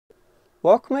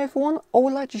Welcome everyone, I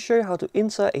would like to show you how to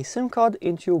insert a SIM card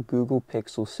into your Google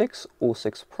Pixel 6 or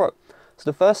 6 Pro. So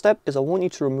the first step is I want you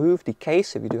to remove the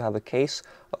case if you do have a case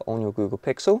on your Google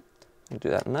Pixel. I'll do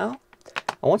that now.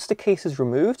 And once the case is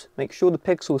removed, make sure the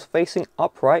Pixel is facing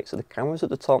upright so the camera is at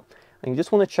the top, and you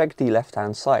just want to check the left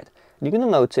hand side. And you're going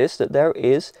to notice that there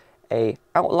is an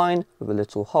outline with a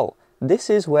little hole. This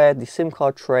is where the SIM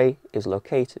card tray is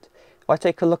located. If I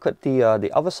take a look at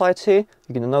the other sides here,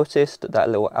 you're going to notice that that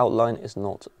little outline is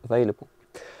not available.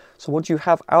 So once you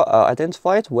have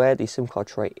identified where the SIM card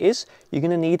tray is, you're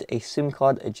going to need a SIM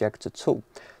card ejector tool.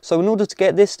 So in order to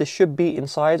get this should be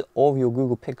inside of your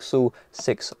Google Pixel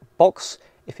 6 box.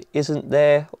 If it isn't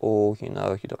there, or you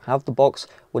don't have the box,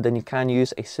 well then you can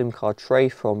use a SIM card tray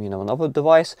from another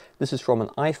device. This is from an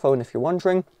iPhone if you're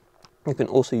wondering. You can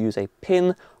also use a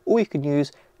pin, or you can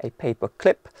use a paper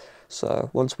clip. So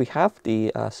once we have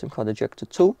the SIM card ejector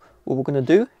tool, what we're going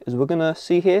to do is we're going to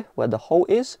see here where the hole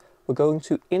is. We're going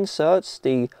to insert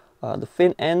the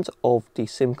thin end of the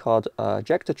SIM card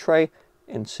ejector tray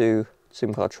into the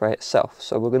SIM card tray itself.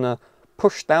 So we're going to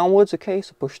push downwards, okay?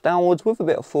 So push downwards with a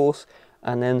bit of force,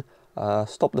 and then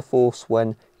stop the force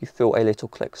when you feel a little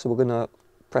click. So we're going to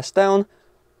press down,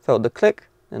 felt the click,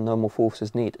 and no more force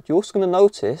is needed. You're also going to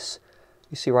notice,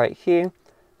 you see right here,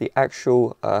 the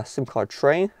actual SIM card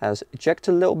tray has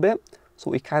ejected a little bit. So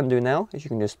what you can do now is you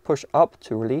can just push up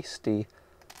to release the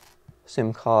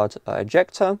SIM card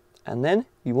ejector, and then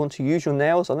you want to use your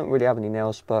nails. I don't really have any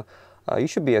nails, but you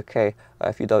should be okay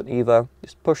if you don't either.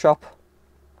 Just push up,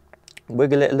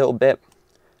 wiggle it a little bit,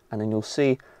 and then you'll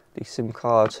see the SIM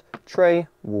card tray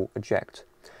will eject.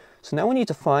 So now we need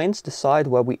to find the side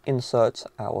where we insert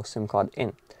our SIM card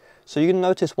in. So you can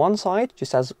notice one side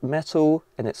just has metal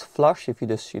and it's flush if you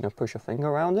just push your finger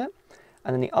around it.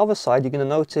 And then the other side, you're going to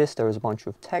notice there is a bunch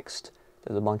of text,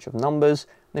 there's a bunch of numbers,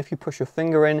 and if you push your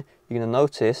finger in, you're going to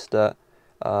notice that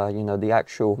the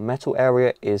actual metal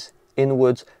area is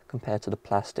inwards compared to the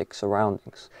plastic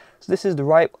surroundings. So this is the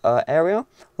right area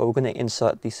where we're going to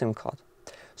insert the SIM card.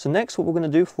 So next, what we're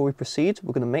going to do before we proceed,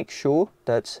 we're going to make sure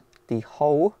that the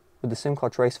hole with the SIM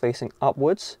card tray is facing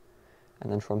upwards.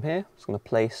 And then from here, I'm just going to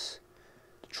place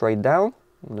the tray down.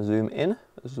 I'm going to zoom in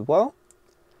as well.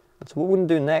 And so what we're going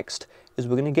to do next is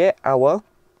we're going to get our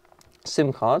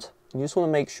SIM card. And you just want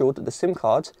to make sure that the SIM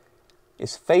card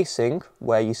is facing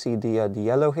where you see the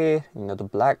yellow here, the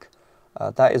black.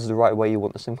 That is the right way you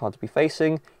want the SIM card to be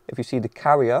facing. If you see the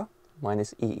carrier, mine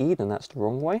is EE, then that's the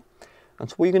wrong way. And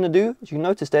so what you're going to do is you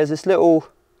notice there's this little,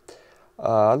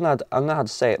 I don't know how to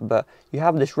say it, but you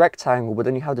have this rectangle, but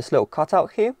then you have this little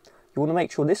cutout here. You want to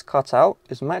make sure this cutout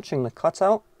is matching the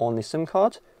cutout on the SIM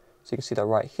card. So you can see that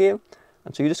right here.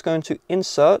 And so you're just going to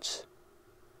insert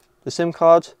the SIM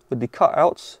card with the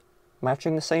cutouts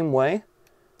matching the same way.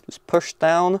 Just push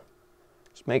down.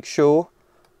 Just make sure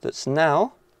that's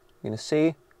now, you're going to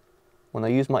see when I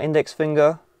use my index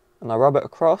finger and I rub it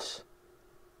across,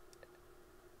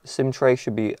 the SIM tray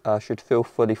should feel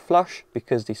fully flush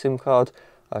because the SIM card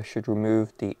should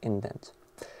remove the indent.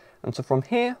 And so from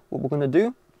here, what we're going to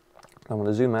do, I'm going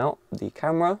to zoom out the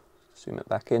camera, zoom it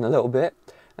back in a little bit.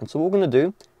 And so what we're going to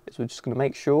do is we're just going to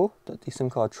make sure that the SIM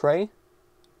card tray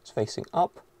is facing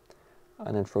up.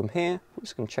 And then from here, we're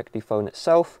just going to check the phone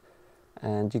itself.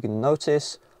 And you can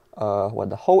notice where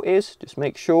the hole is. Just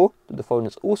make sure that the phone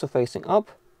is also facing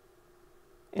up.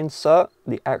 Insert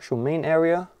the actual main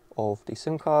area of the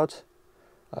SIM card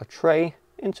tray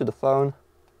into the phone.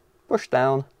 Push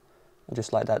down. And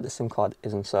just like that, the SIM card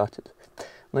is inserted.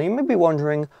 Now you may be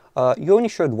wondering, you only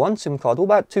showed one SIM card, what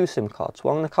about two SIM cards?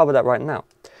 Well, I'm going to cover that right now.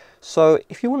 So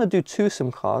if you want to do two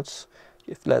SIM cards,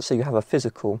 if let's say you have a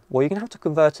physical, well, you're going to have to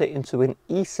convert it into an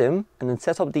eSIM and then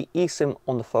set up the eSIM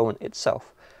on the phone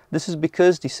itself. This is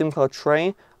because the SIM card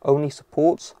tray only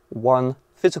supports one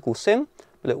physical SIM,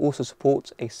 but it also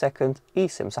supports a second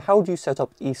eSIM. So how do you set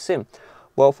up eSIM?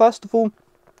 Well, first of all,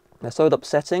 let's load up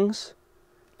settings.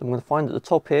 I'm going to find at the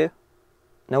top here,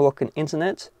 network and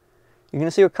internet. You're going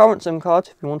to see your current SIM card.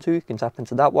 If you want to, you can tap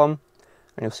into that one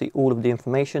and you'll see all of the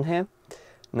information here.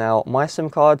 Now, my SIM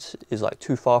card is like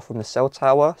too far from the cell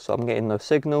tower, so I'm getting no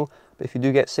signal. But if you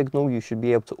do get signal, you should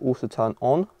be able to also turn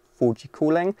on 4G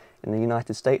calling. In the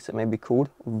United States, it may be called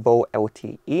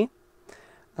VoLTE.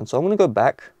 And so I'm going to go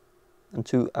back, and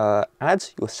to add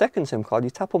your second SIM card, you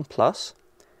tap on plus,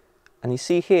 and you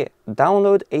see here,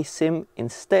 download a SIM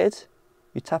instead.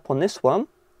 You tap on this one,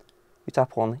 you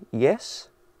tap on yes,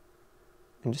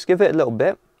 and just give it a little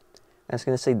bit, and it's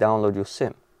going to say download your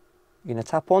SIM. You're going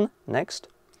to tap on next,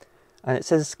 and it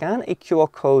says scan a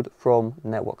QR code from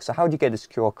network. So how do you get this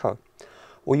QR code?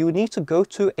 Or you would need to go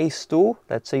to a store.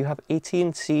 Let's say you have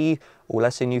AT&T, or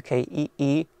let's say in UK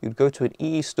EE. You'd go to an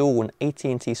EE store or an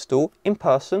AT&T store in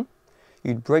person.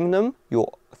 You'd bring them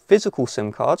your physical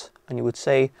SIM card and you would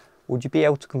say, would you be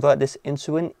able to convert this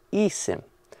into an eSIM?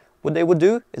 What they would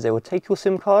do is they would take your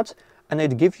SIM card and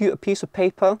they'd give you a piece of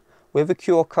paper with a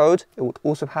QR code. It would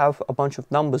also have a bunch of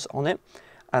numbers on it.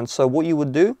 And so what you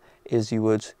would do is you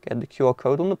would get the QR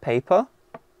code on the paper,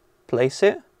 place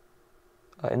it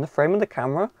in the frame of the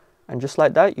camera, and just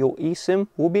like that, your eSIM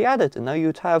will be added. And now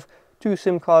you'd have 2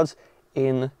 SIM cards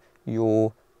in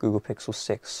your Google Pixel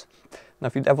 6. Now,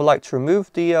 if you'd ever like to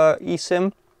remove the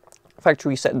eSIM,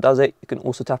 Factory Reset does it. You can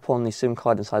also tap on the SIM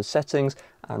card inside settings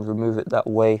and remove it that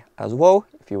way as well,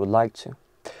 if you would like to.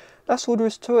 That's all there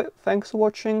is to it. Thanks for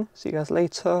watching. See you guys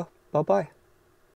later. Bye-bye.